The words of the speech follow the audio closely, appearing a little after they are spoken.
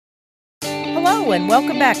Hello and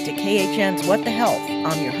welcome back to KHN's What the Health.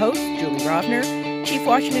 I'm your host, Julie Rovner, Chief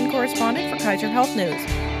Washington Correspondent for Kaiser Health News.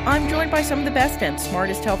 I'm joined by some of the best and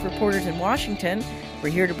smartest health reporters in Washington. We're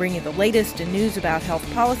here to bring you the latest in news about health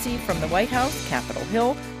policy from the White House, Capitol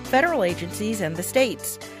Hill, federal agencies, and the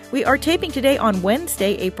states. We are taping today on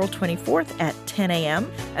Wednesday, April 24th at 10 a.m.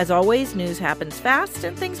 As always, news happens fast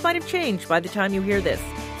and things might have changed by the time you hear this.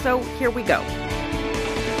 So here we go.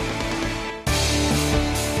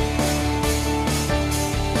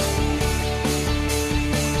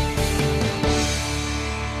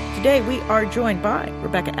 Today we are joined by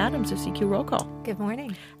Rebecca Adams of CQ Roll Call. Good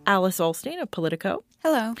morning. Alice Olstein of Politico.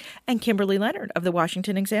 Hello. And Kimberly Leonard of the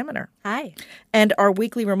Washington Examiner. Hi. And our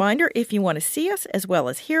weekly reminder, if you want to see us as well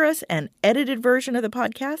as hear us, an edited version of the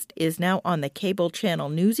podcast is now on the cable channel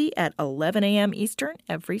Newsy at 11 a.m. Eastern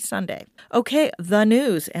every Sunday. Okay, the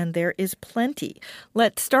news, and there is plenty.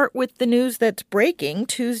 Let's start with the news that's breaking.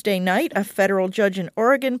 Tuesday night, a federal judge in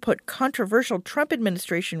Oregon put controversial Trump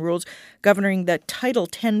administration rules governing the Title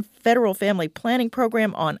X federal family planning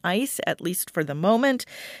program on ice, at least for the moment.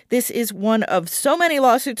 This is one of so many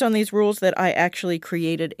lawsuits on these rules that I actually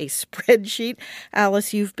created a spreadsheet.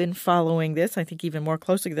 Alice, you've been following this, I think, even more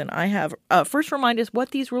closely than I have. First, remind us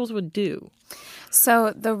what these rules would do.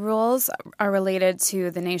 So the rules are related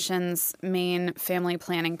to the nation's main family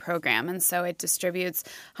planning program. And so it distributes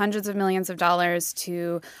hundreds of millions of dollars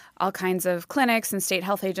to all kinds of clinics and state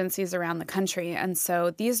health agencies around the country. And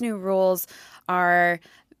so these new rules are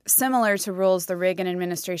similar to rules the Reagan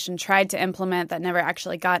administration tried to implement that never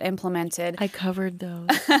actually got implemented. I covered those.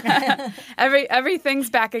 Everything's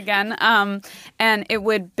back again. And it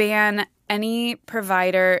would ban any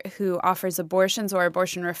provider who offers abortions or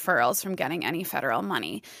abortion referrals from getting any federal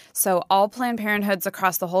money. So all Planned Parenthoods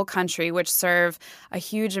across the whole country, which serve a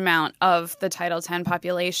huge amount of the Title X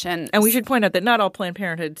population. And we should point out that not all Planned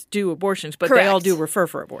Parenthoods do abortions, but Correct. They all do refer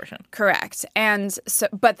for abortion. Correct. And so,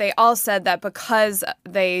 but they all said that because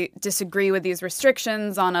they disagree with these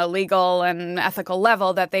restrictions on a legal and ethical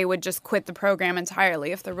level, that they would just quit the program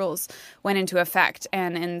entirely if the rules went into effect.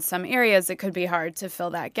 And in some areas, it could be hard to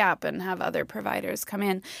fill that gap and have other providers come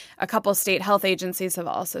in. A couple state health agencies have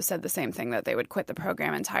also said the same thing, that they would quit the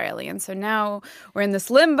program entirely. And so now we're in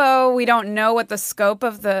this limbo. We don't know what the scope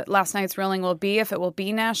of the last night's ruling will be, if it will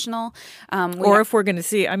be national. Or if we're going to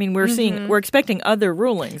see, we're expecting other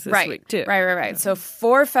rulings this week too. Right. So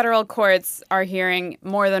 4 federal courts are hearing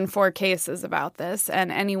more than 4 cases about this,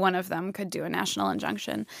 and any one of them could do a national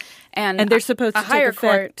injunction. And they're supposed to take effect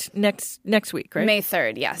court next week, right? May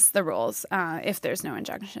 3rd, yes, the rules. If there's no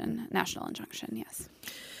injunction, national injunction, yes.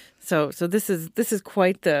 So this is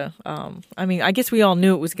quite the. I guess we all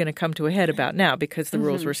knew it was going to come to a head about now because the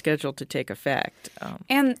rules were scheduled to take effect.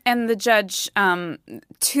 And the judge,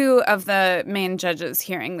 2 of the main judges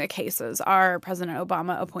hearing the cases are President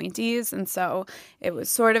Obama appointees, and so it was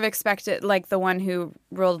sort of expected, like the one who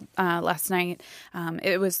ruled last night.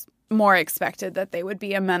 It was more expected that they would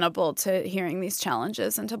be amenable to hearing these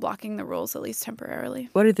challenges and to blocking the rules, at least temporarily.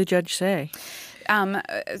 What did the judge say?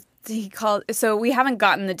 So we haven't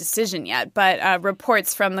gotten the decision yet, but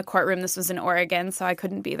reports from the courtroom, this was in Oregon, so I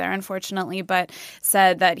couldn't be there, unfortunately, but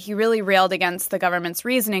said that he really railed against the government's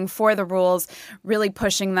reasoning for the rules, really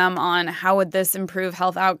pushing them on how would this improve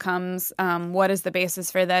health outcomes, what is the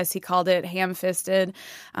basis for this. He called it ham-fisted,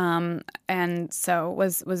 and so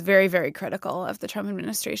was very, very critical of the Trump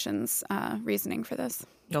administration's reasoning for this.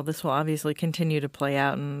 Well, this will obviously continue to play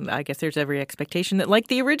out, and I guess there's every expectation that, like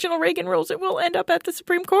the original Reagan rules, it will end up at the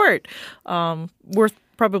Supreme Court. Worth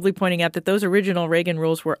probably pointing out that those original Reagan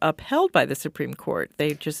rules were upheld by the Supreme Court.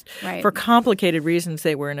 They just, for complicated reasons,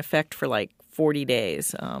 they were in effect for like 40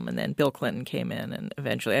 days, and then Bill Clinton came in, and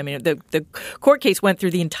eventually, the court case went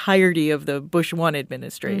through the entirety of the Bush 1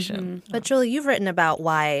 administration. Mm-hmm. But Julie, you've written about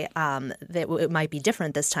why it might be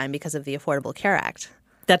different this time because of the Affordable Care Act.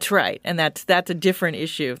 That's right. And that's a different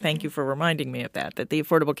issue. Thank you for reminding me of that the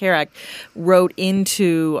Affordable Care Act wrote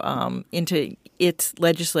into its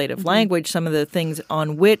legislative language some of the things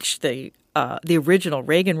on which the original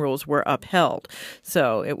Reagan rules were upheld.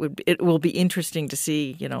 So it will be interesting to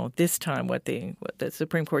see, this time what the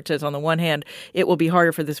Supreme Court says. On the one hand, it will be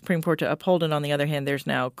harder for the Supreme Court to uphold, and on the other hand, there's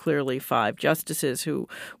now clearly 5 justices who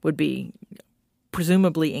would be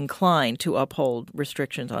presumably inclined to uphold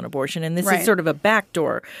restrictions on abortion. And this is sort of a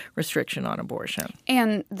backdoor restriction on abortion.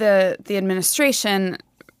 And the administration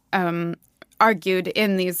argued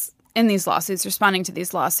in these lawsuits, responding to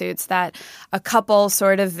these lawsuits, that a couple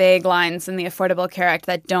sort of vague lines in the Affordable Care Act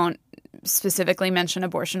that don't specifically mention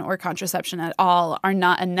abortion or contraception at all are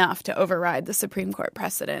not enough to override the Supreme Court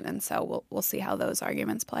precedent. And so we'll see how those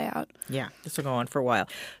arguments play out. Yeah, this will go on for a while.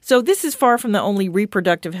 So this is far from the only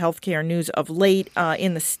reproductive health care news of late.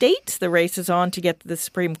 In the states, the race is on to get to the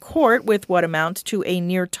Supreme Court with what amounts to a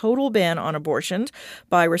near total ban on abortions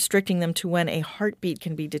by restricting them to when a heartbeat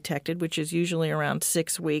can be detected, which is usually around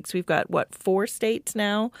 6 weeks. We've got, 4 states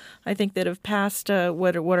now, I think, that have passed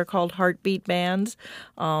what are called heartbeat bans,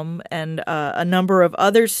 and a number of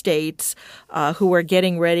other states who are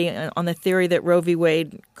getting ready on the theory that Roe v.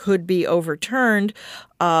 Wade could be overturned.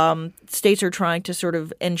 States are trying to sort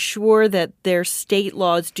of ensure that their state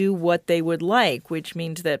laws do what they would like, which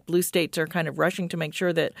means that blue states are kind of rushing to make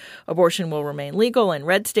sure that abortion will remain legal, and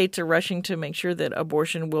red states are rushing to make sure that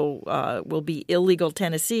abortion will be illegal.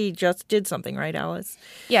 Tennessee just did something, right, Alice?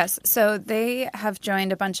 Yes. So they have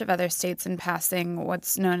joined a bunch of other states in passing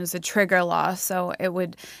what's known as a trigger law. So it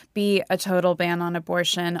would be a total ban on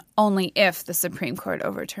abortion only if the Supreme Court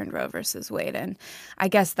overturned Roe versus Wade. And I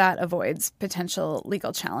guess that avoids potential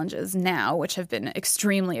legal challenges now, which have been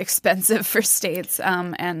extremely expensive for states,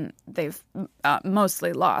 and they've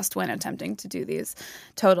mostly lost when attempting to do these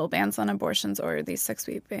total bans on abortions or these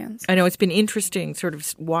 6-week bans. I know it's been interesting sort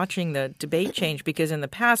of watching the debate change, because in the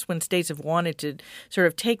past when states have wanted to sort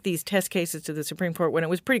of take these test cases to the Supreme Court, when it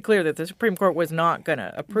was pretty clear that the Supreme Court was not going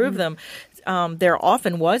to approve them, there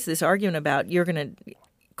often was this argument about you're going to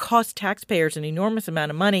cost taxpayers an enormous amount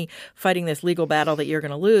of money fighting this legal battle that you're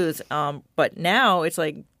going to lose. But now it's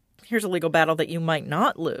like, here's a legal battle that you might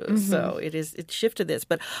not lose. So it's shifted this.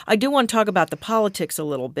 But I do want to talk about the politics a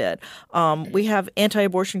little bit. We have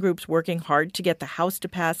anti-abortion groups working hard to get the House to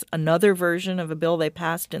pass another version of a bill they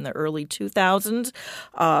passed in the early 2000s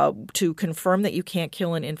to confirm that you can't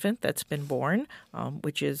kill an infant that's been born,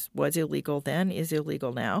 which was illegal then, is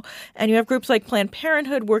illegal now. And you have groups like Planned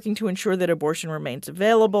Parenthood working to ensure that abortion remains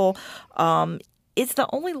available. It's the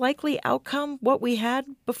only likely outcome what we had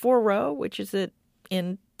before Roe, which is that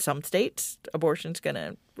in some states, abortion's going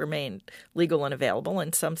to remain legal and available.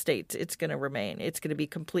 In some states, it's going to be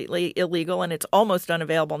completely illegal, and it's almost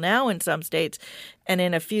unavailable now in some states. And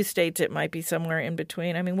in a few states, it might be somewhere in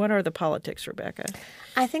between. I mean, what are the politics, Rebecca?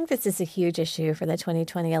 I think this is a huge issue for the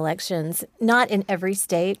 2020 elections, not in every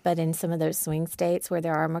state, but in some of those swing states where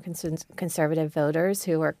there are more conservative voters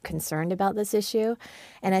who are concerned about this issue.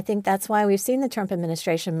 And I think that's why we've seen the Trump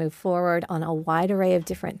administration move forward on a wide array of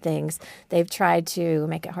different things. They've tried to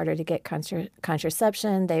make it harder to get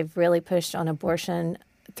contraception. They've really pushed on abortion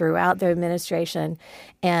throughout the administration.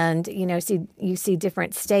 And, you see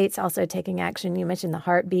different states also taking action. You mentioned the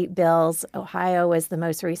heartbeat bills. Ohio was the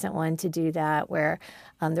most recent one to do that, where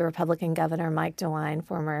the Republican governor, Mike DeWine,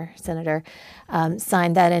 former senator,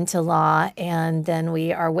 signed that into law. And then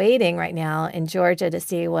we are waiting right now in Georgia to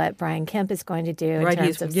see what Brian Kemp is going to do in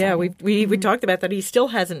terms of we talked about that. He still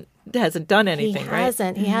hasn't done anything,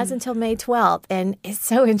 right? He has until May 12th. And it's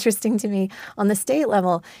so interesting to me. On the state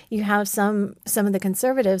level, you have some of the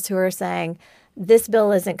conservatives who are saying, this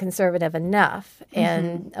bill isn't conservative enough.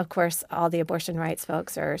 And, of course, all the abortion rights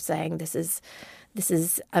folks are saying this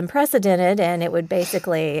is unprecedented, and it would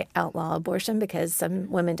basically outlaw abortion because some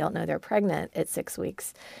women don't know they're pregnant at 6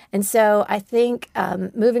 weeks. And so I think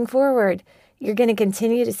moving forward, you're going to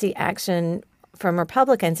continue to see action from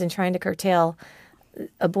Republicans in trying to curtail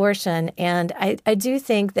abortion. And I do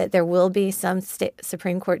think that there will be some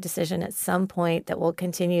Supreme Court decision at some point that will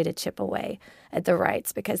continue to chip away at the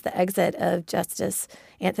rights, because the exit of Justice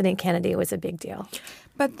Anthony Kennedy was a big deal.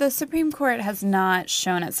 But the Supreme Court has not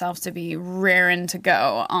shown itself to be raring to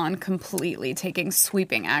go on completely taking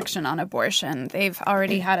sweeping action on abortion. They've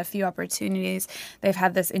already had a few opportunities. They've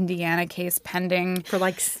had this Indiana case pending for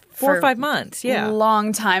like 4 or 5 months. Yeah,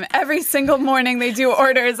 long time. Every single morning they do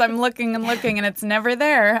orders. I'm looking, and it's never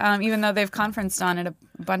there. Even though they've conferenced on it a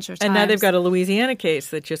bunch of times. And now they've got a Louisiana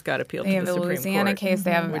case that just got appealed to the Supreme Court. They have the Louisiana case.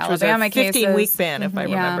 They have which Alabama was a 15-week cases. ban, if I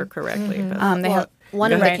remember correctly. They have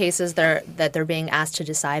one of the cases that they're being asked to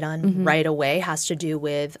decide on right away has to do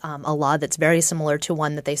with a law that's very similar to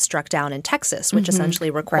one that they struck down in Texas, which essentially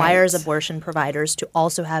requires abortion providers to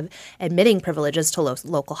also have admitting privileges to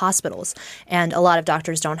local hospitals. And a lot of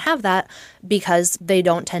doctors don't have that because they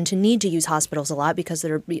don't tend to need to use hospitals a lot, because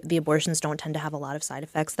the abortions don't tend to have a lot of side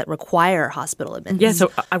effects that require hospital admittance. Yeah,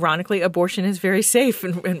 so ironically, abortion is very safe,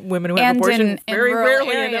 and women who have abortion very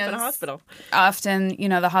rarely end up in a hospital. Often,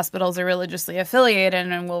 the hospitals are religiously affiliated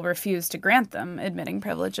and will refuse to grant them admitting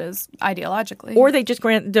privileges ideologically. Or they just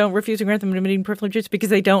don't refuse to grant them admitting privileges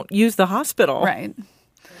because they don't use the hospital. Right.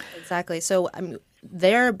 Exactly. So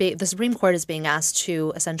the Supreme Court is being asked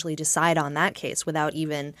to essentially decide on that case without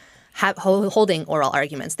even holding oral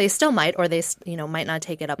arguments. They still might, or they might not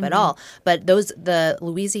take it up at all. But the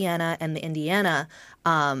Louisiana and the Indiana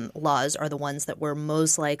laws are the ones that we're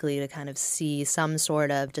most likely to kind of see some sort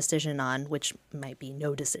of decision on, which might be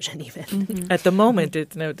no decision even. At the moment,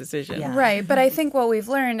 it's no decision. Yeah. Right. But I think what we've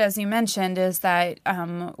learned, as you mentioned, is that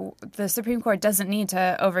the Supreme Court doesn't need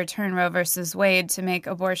to overturn Roe versus Wade to make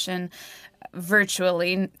abortion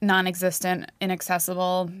virtually non-existent,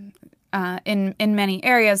 inaccessible. In many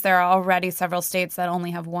areas, there are already several states that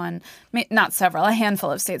only have one, not several, a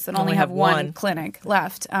handful of states that only have one clinic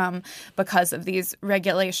left because of these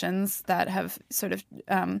regulations that have sort of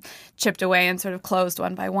chipped away and sort of closed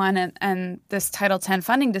one by one. And this Title X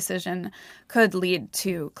funding decision could lead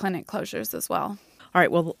to clinic closures as well. All right,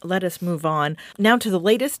 well, let us move on. Now to the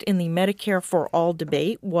latest in the Medicare for All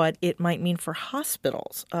debate, what it might mean for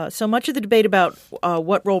hospitals. So much of the debate about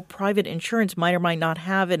what role private insurance might or might not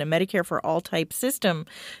have in a Medicare for All type system,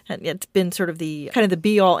 it's been sort of the kind of the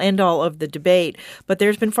be-all, end-all of the debate. But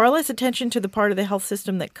there's been far less attention to the part of the health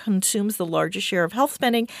system that consumes the largest share of health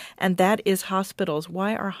spending, and that is hospitals.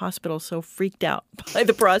 Why are hospitals so freaked out by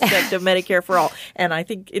the prospect of Medicare for All? And I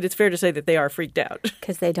think it is fair to say that they are freaked out.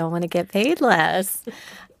 Because they don't want to get paid less.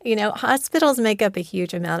 Hospitals make up a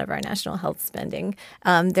huge amount of our national health spending.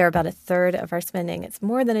 They're about a third of our spending. It's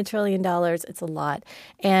more than $1 trillion. It's a lot.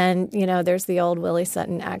 And, there's the old Willie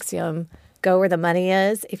Sutton axiom, go where the money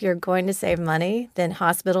is. If you're going to save money, then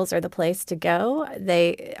hospitals are the place to go.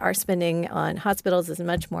 Our spending on hospitals is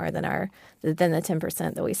much more than the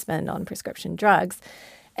 10% that we spend on prescription drugs.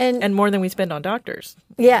 And more than we spend on doctors.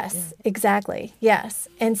 Yes, exactly. Yes.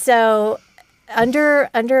 And so Under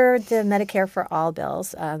the Medicare for All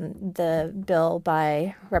bills, the bill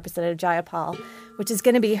by Representative Jayapal, which is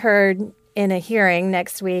going to be heard in a hearing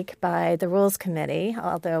next week by the Rules Committee,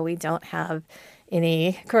 although we don't have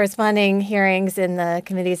any corresponding hearings in the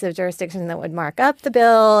committees of jurisdiction that would mark up the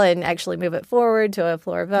bill and actually move it forward to a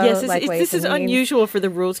floor vote. Yes, this is unusual for the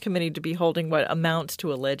Rules Committee to be holding what amounts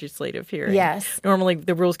to a legislative hearing. Yes. Normally,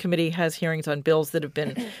 the Rules Committee has hearings on bills that have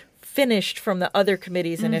been finished from the other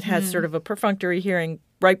committees, and it has sort of a perfunctory hearing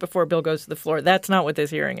right before a bill goes to the floor. That's not what this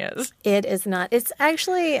hearing is. It is not. It's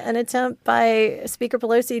actually an attempt by Speaker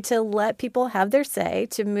Pelosi to let people have their say,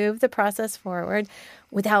 to move the process forward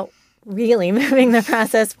without really moving the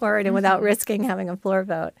process forward and without risking having a floor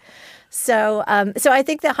vote. So I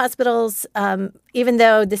think that hospitals, even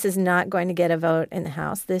though this is not going to get a vote in the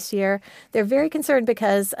House this year, they're very concerned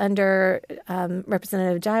because under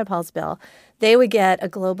Representative Jayapal's bill, they would get a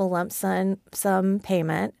global lump sum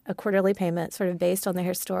payment, a quarterly payment sort of based on their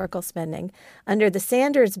historical spending. Under the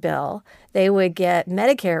Sanders bill, they would get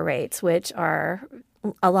Medicare rates, which are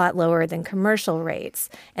a lot lower than commercial rates.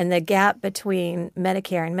 And the gap between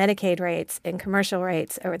Medicare and Medicaid rates and commercial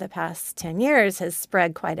rates over the past 10 years has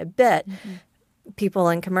spread quite a bit. People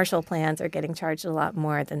in commercial plans are getting charged a lot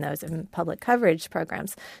more than those in public coverage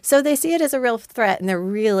programs. So they see it as a real threat, and they're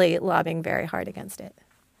really lobbying very hard against it.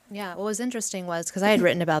 Yeah, what was interesting was, because I had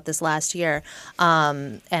written about this last year,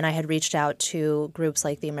 and I had reached out to groups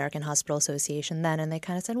like the American Hospital Association then, and they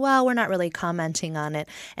kind of said, well, we're not really commenting on it.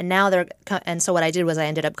 And now and so what I did was I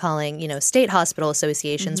ended up calling, state hospital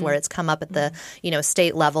associations where it's come up at the,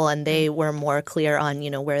 state level, and they were more clear on,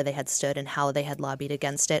 where they had stood and how they had lobbied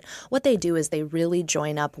against it. What they do is they really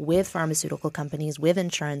join up with pharmaceutical companies, with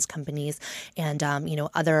insurance companies, and,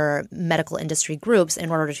 other medical industry groups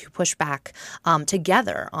in order to push back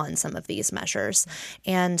together on some of these measures.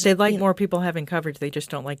 And they like more people having coverage. They just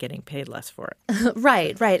don't like getting paid less for it.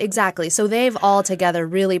 Right, exactly. So they've all together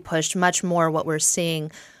really pushed much more what we're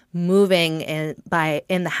seeing moving in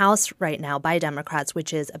the House right now by Democrats,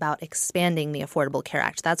 which is about expanding the Affordable Care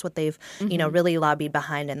Act. That's what they've, really lobbied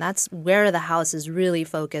behind. And that's where the House is really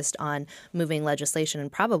focused on moving legislation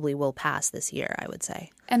and probably will pass this year, I would say.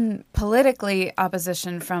 And politically,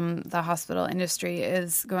 opposition from the hospital industry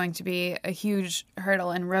is going to be a huge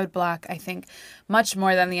hurdle and roadblock, I think, much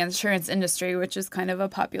more than the insurance industry, which is kind of a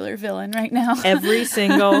popular villain right now. Every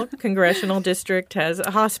single congressional district has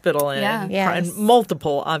a hospital in it. And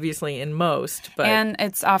multiple, obviously, in most. But and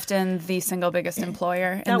it's often the single biggest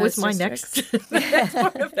employer in that those was my districts. next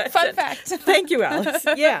Fun fact. Thank you, Alex.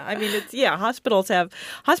 Yeah, I mean, hospitals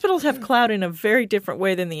have clout in a very different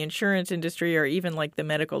way than the insurance industry or even like the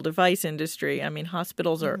medical medical device industry. I mean,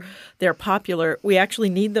 hospitals they're popular. We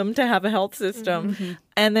actually need them to have a health system. Mm-hmm.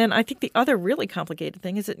 And then I think the other really complicated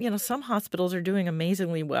thing is that, some hospitals are doing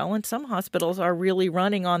amazingly well and some hospitals are really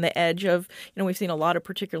running on the edge of, we've seen a lot of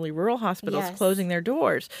particularly rural hospitals closing their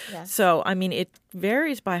doors. Yes. So, I mean, it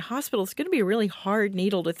varies by hospital. It's going to be a really hard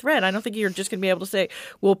needle to thread. I don't think you're just going to be able to say,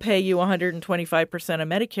 we'll pay you 125% of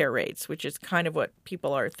Medicare rates, which is kind of what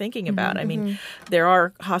people are thinking about. I mean, there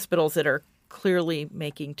are hospitals that are clearly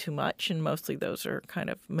making too much, and mostly those are kind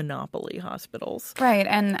of monopoly hospitals. Right,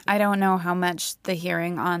 and I don't know how much the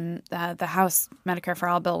hearing on the House Medicare for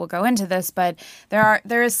All bill will go into this, but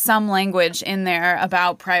there is some language in there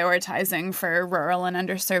about prioritizing for rural and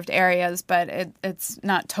underserved areas, but it's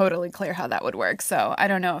not totally clear how that would work. So I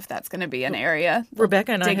don't know if that's going to be an area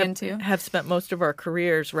Rebecca and I have spent most of our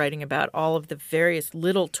careers writing about all of the various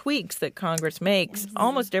little tweaks that Congress makes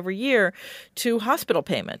almost every year to hospital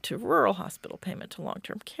payment, to rural hospital payment, to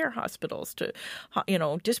long-term care hospitals, to,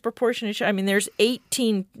 disproportionate. I mean, there's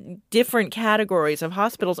 18 different categories of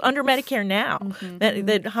hospitals under Medicare now.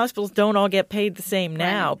 That hospitals don't all get paid the same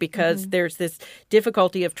now because there's this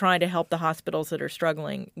difficulty of trying to help the hospitals that are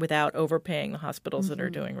struggling without overpaying the hospitals that are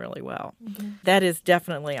doing really well. That is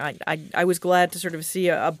definitely, I was glad to sort of see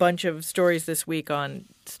a bunch of stories this week on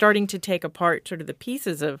starting to take apart sort of the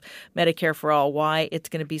pieces of Medicare for All, why it's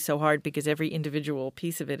going to be so hard, because every individual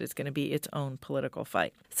piece of it is going to be its own political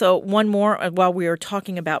fight. So one more, while we are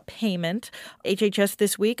talking about payment, HHS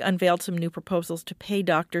this week unveiled some new proposals to pay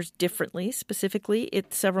doctors differently. Specifically,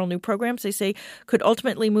 it's several new programs they say could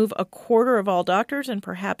ultimately move a quarter of all doctors and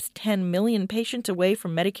perhaps 10 million patients away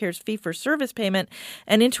from Medicare's fee-for-service payment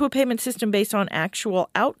and into a payment system based on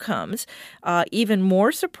actual outcomes. Even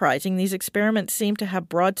more surprising, these experiments seem to have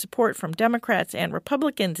broad support from Democrats and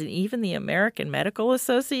Republicans and even the American Medical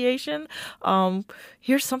Association.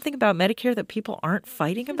 Here's something about Medicare that people aren't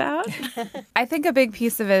fighting about. I think a big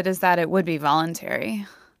piece of it is that it would be voluntary.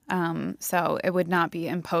 So it would not be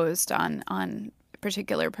imposed on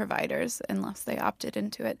particular providers unless they opted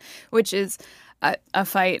into it, which is a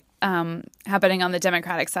fight happening on the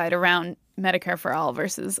Democratic side around Medicare for All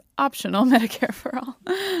versus optional Medicare for All.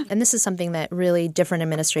 And this is something that really different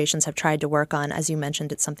administrations have tried to work on. As you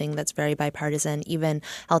mentioned, it's something that's very bipartisan. Even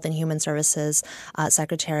Health and Human Services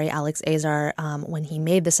Secretary Alex Azar, when he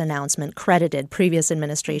made this announcement, credited previous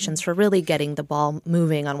administrations for really getting the ball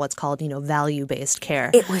moving on what's called, value-based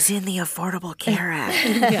care. It was in the Affordable Care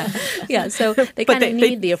Act. Yeah. So they kind of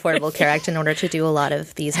need the Affordable Care Act in order to do a lot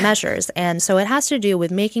of these measures. And so it has to do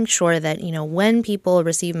with making sure that, when people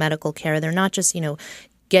receive medical care, they're not just,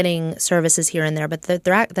 getting services here and there, but that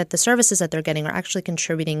the services that they're getting are actually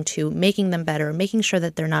contributing to making them better, making sure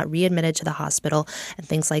that they're not readmitted to the hospital and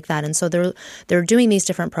things like that. And so they're doing these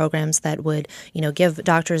different programs that would, give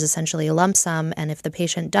doctors essentially a lump sum. And if the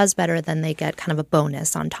patient does better, then they get kind of a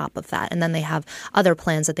bonus on top of that. And then they have other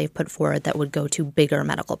plans that they've put forward that would go to bigger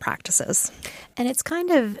medical practices. And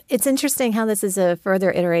it's interesting how this is a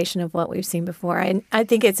further iteration of what we've seen before. I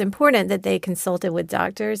think it's important that they consulted with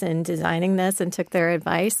doctors in designing this and took their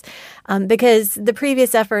advice. Because the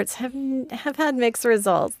previous efforts have had mixed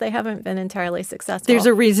results. They haven't been entirely successful. There's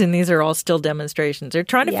a reason these are all still demonstrations. They're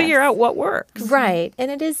trying to figure out what works. Right.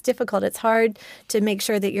 And it is difficult. It's hard to make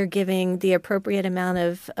sure that you're giving the appropriate amount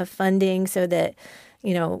of funding so that,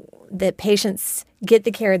 that patients get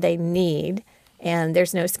the care they need and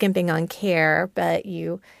there's no skimping on care, but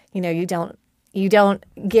you don't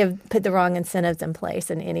put the wrong incentives in place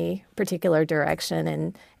in any particular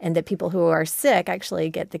direction, and that people who are sick actually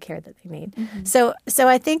get the care that they need. Mm-hmm. So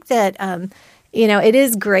I think that it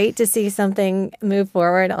is great to see something move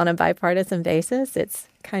forward on a bipartisan basis. It's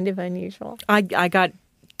kind of unusual. I got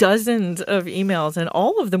dozens of emails, and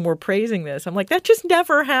all of them were praising this. I'm like, that just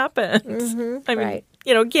never happens. Mm-hmm. I mean, right.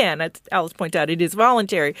 Again, as Alice points out, it is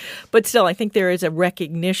voluntary, but still, I think there is a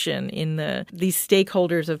recognition in these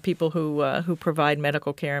stakeholders of people who provide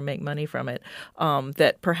medical care and make money from it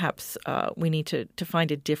that perhaps we need to find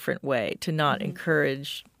a different way to not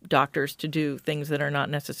encourage doctors to do things that are not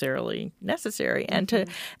necessarily necessary, and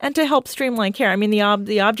to help streamline care. I mean,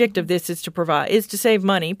 the object of this is to save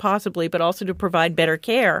money, possibly, but also to provide better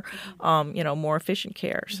care, more efficient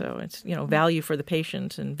care. So it's value for the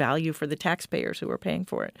patients and value for the taxpayers who are paying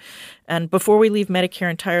for it. And before we leave Medicare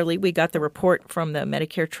entirely, we got the report from the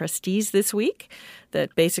Medicare trustees this week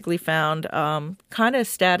that basically found kind of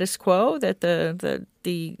status quo, that the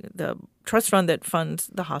trust fund that funds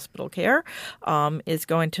the hospital care is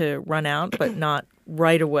going to run out, but not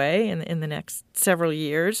right away in the next several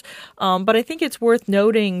years. But I think it's worth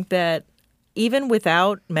noting that even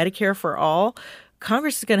without Medicare for All,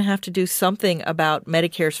 Congress is going to have to do something about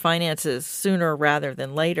Medicare's finances sooner rather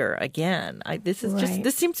than later again. This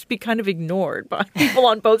seems to be kind of ignored by people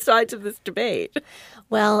on both sides of this debate.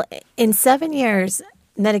 Well, in 7 years,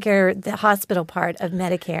 Medicare, the hospital part of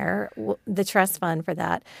Medicare, the trust fund for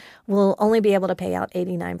that, will only be able to pay out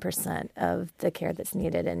 89% of the care that's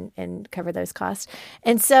needed and cover those costs.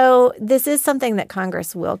 And so this is something that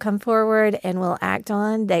Congress will come forward and will act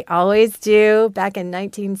on. They always do. Back in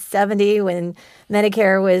 1970, when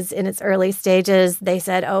Medicare was in its early stages, they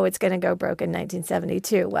said, it's going to go broke in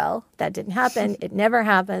 1972. Well, that didn't happen. It never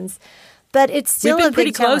happens. But it's still We've been a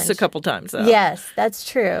pretty big challenge. close a couple times, though. Yes, that's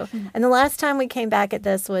true. And the last time we came back at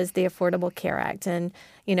this was the Affordable Care Act. And,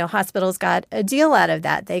 hospitals got a deal out of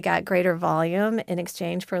that. They got greater volume in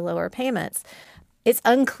exchange for lower payments. It's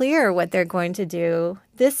unclear what they're going to do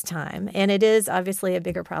this time. And it is obviously a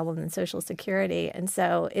bigger problem than Social Security. And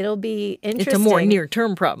so it'll be interesting. It's a more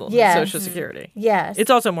near-term problem than Social Security. Yes. It's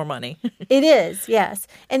also more money. It is, yes.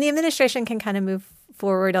 And the administration can kind of move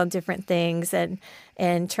forward on different things and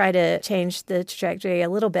try to change the trajectory a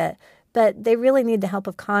little bit. But they really need the help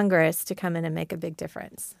of Congress to come in and make a big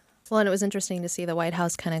difference. Well, and it was interesting to see the White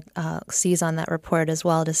House kind of seize on that report as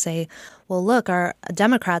well to say, well, look, our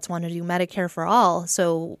Democrats want to do Medicare for all,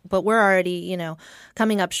 but we're already,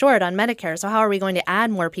 coming up short on Medicare. So how are we going to add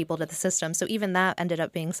more people to the system? So even that ended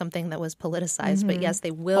up being something that was politicized. Mm-hmm. But yes,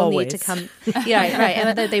 they will need to come. Yeah, right.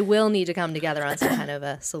 And that they will need to come together on some kind of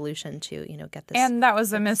a solution to, get this. And that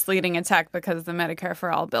was a misleading attack because the Medicare for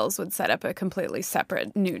all bills would set up a completely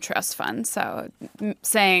separate new trust fund. So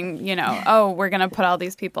saying, we're going to put all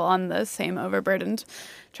these people on the same overburdened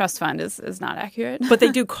trust fund is not accurate. But they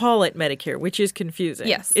do call it Medicare, which is confusing.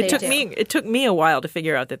 Yes, it took me a while to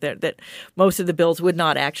figure out that most of the bills would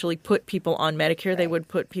not actually put people on Medicare. Right. They would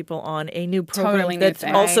put people on a new program that's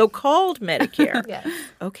also called Medicare. Yes.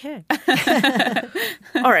 Okay.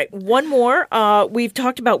 All right. One more. We've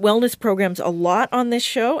talked about wellness programs a lot on this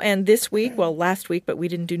show, and this week, last week, but we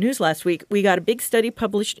didn't do news last week, we got a big study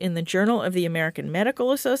published in the Journal of the American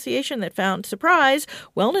Medical Association that found, surprise,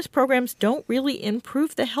 wellness programs don't really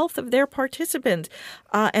improve the health of their participants,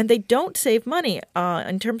 and they don't save money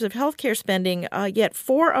in terms of healthcare spending, yet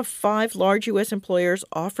 4 of 5 large U.S. employers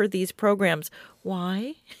offer these programs.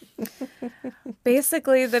 Why?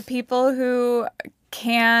 Basically, the people who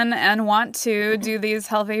can and want to do these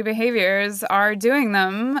healthy behaviors are doing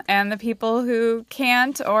them, and the people who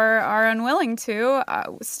can't or are unwilling to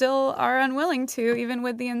still are unwilling to, even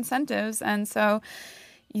with the incentives. And so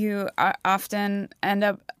you often end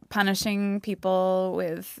up punishing people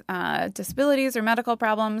with disabilities or medical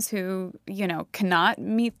problems who, cannot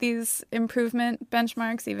meet these improvement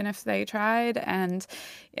benchmarks, even if they tried. And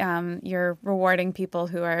you're rewarding people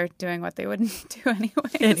who are doing what they wouldn't do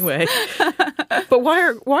anyway. But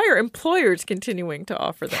why are employers continuing to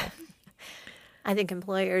offer them? I think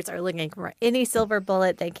employers are looking for any silver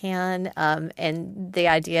bullet they can, and the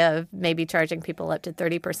idea of maybe charging people up to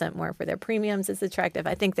 30% more for their premiums is attractive.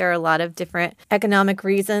 I think there are a lot of different economic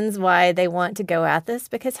reasons why they want to go at this,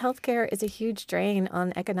 because healthcare is a huge drain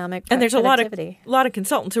on economic productivity. And there's a lot of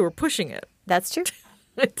consultants who are pushing it. That's true.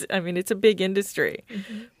 It's a big industry,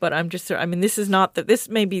 but this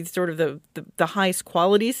may be sort of the highest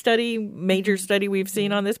quality major study we've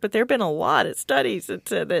seen on this, but there have been a lot of studies that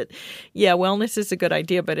said that, wellness is a good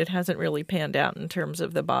idea, but it hasn't really panned out in terms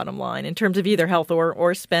of the bottom line, in terms of either health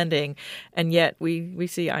or spending. And yet we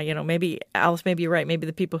see, maybe Alice, maybe you're right. Maybe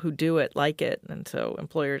the people who do it like it. And so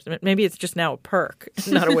employers, maybe it's just now a perk,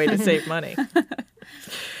 not a way to save money.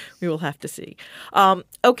 We will have to see.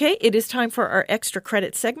 Okay, it is time for our extra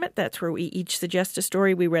credit segment. That's where we each suggest a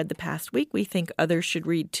story we read the past week we think others should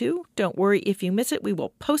read too. Don't worry if you miss it. We will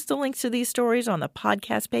post the links to these stories on the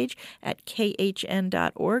podcast page at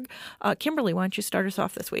khn.org. Kimberly, why don't you start us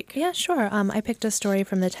off this week? Yeah, sure. I picked a story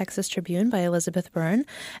from the Texas Tribune by Elizabeth Byrne,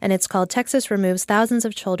 and it's called Texas Removes Thousands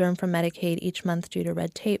of Children from Medicaid Each Month Due to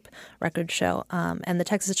Red Tape, records show. And the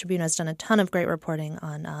Texas Tribune has done a ton of great reporting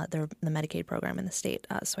on the Medicaid program in the state,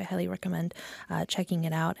 so I highly recommend checking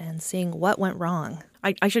it out and seeing what went wrong.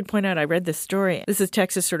 I should point out, I read this story. This is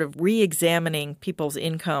Texas sort of re-examining people's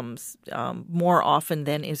incomes more often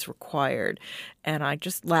than is required. And I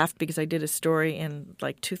just laughed because I did a story in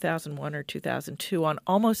 2001 or 2002 on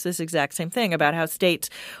almost this exact same thing about how states,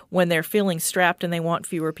 when they're feeling strapped and they want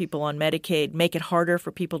fewer people on Medicaid, make it harder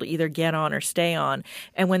for people to either get on or stay on.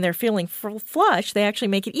 And when they're feeling flush, they actually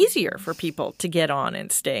make it easier for people to get on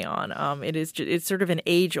and stay on. It's sort of an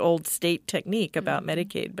age-old state technique about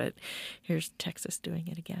Medicaid, but here's Texas doing doing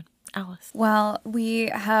it again. Alice. Well, we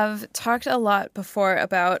have talked a lot before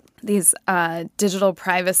about these digital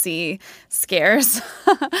privacy scares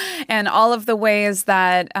and all of the ways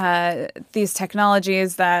that these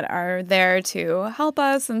technologies that are there to help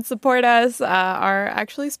us and support us are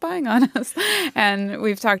actually spying on us. And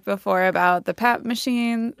we've talked before about the PAP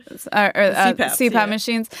machines, CPAP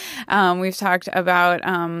machines. We've talked about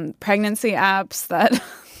pregnancy apps that...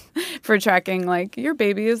 for tracking, like, your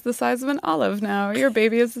baby is the size of an olive now, your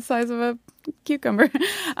baby is the size of a cucumber,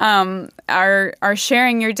 are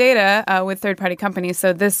sharing your data with third-party companies.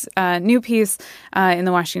 So this new piece in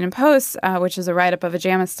the Washington Post, which is a write-up of a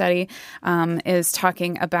JAMA study, is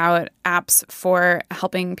talking about apps for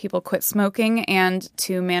helping people quit smoking and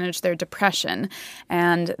to manage their depression.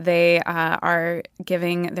 And they are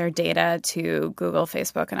giving their data to Google,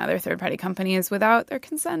 Facebook, and other third-party companies without their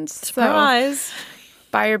consent. Surprise! So,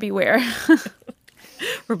 buyer beware.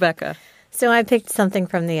 Rebecca. So I picked something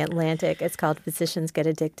from The Atlantic. It's called Physicians Get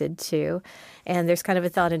Addicted To. And there's kind of a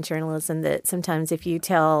thought in journalism that sometimes if you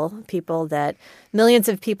tell people that millions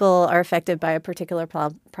of people are affected by a particular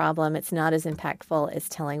problem, it's not as impactful as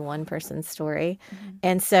telling one person's story. Mm-hmm.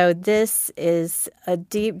 And so this is a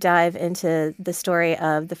deep dive into the story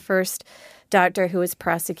of the first doctor who was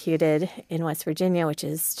prosecuted in West Virginia, which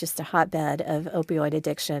is just a hotbed of opioid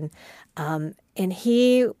addiction. And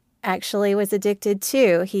he actually was addicted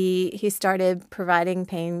too. He started providing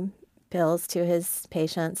pain pills to his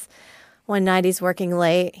patients. One night he's working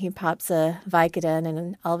late, he pops a Vicodin,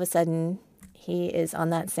 and all of a sudden he is on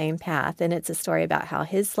that same path. And it's a story about how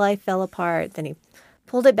his life fell apart, then he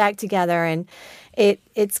pulled it back together, and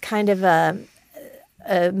it's kind of a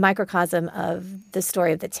microcosm of the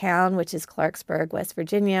story of the town, which is Clarksburg, West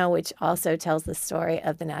Virginia, which also tells the story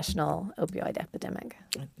of the national opioid epidemic.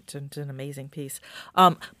 It's an amazing piece.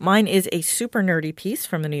 Mine is a super nerdy piece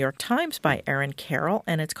from the New York Times by Erin Carroll,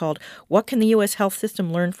 and it's called What Can the U.S. Health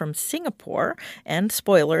System Learn from Singapore? And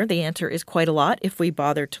spoiler, the answer is quite a lot if we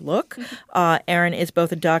bother to look. Erin is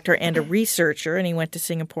both a doctor and a researcher, and he went to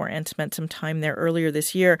Singapore and spent some time there earlier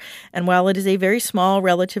this year. And while it is a very small,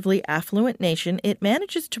 relatively affluent nation, it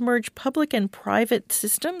manages to merge public and private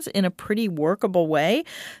systems in a pretty workable way.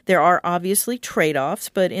 There are obviously trade-offs,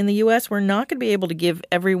 but in the U.S., we're not going to be able to give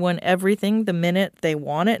everyone everything the minute they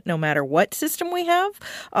want it, no matter what system we have.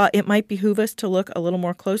 It might behoove us to look a little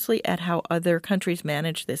more closely at how other countries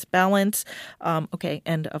manage this balance. Okay,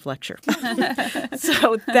 end of lecture.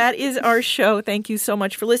 So that is our show. Thank you so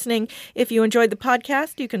much for listening. If you enjoyed the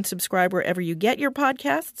podcast, you can subscribe wherever you get your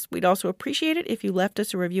podcasts. We'd also appreciate it if you left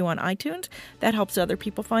us a review on iTunes. That helps other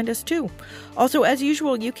people find us too. Also, as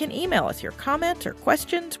usual, you can email us your comments or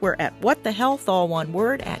questions. We're at whatthehealth, all one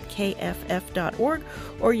word, at kff.org.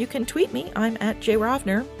 Or you can tweet me. I'm at Jay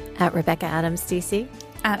Rovner. At Rebecca Adams, DC.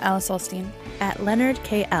 At Alice Olstein. At Leonard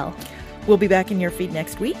KL. We'll be back in your feed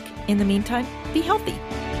next week. In the meantime, be healthy.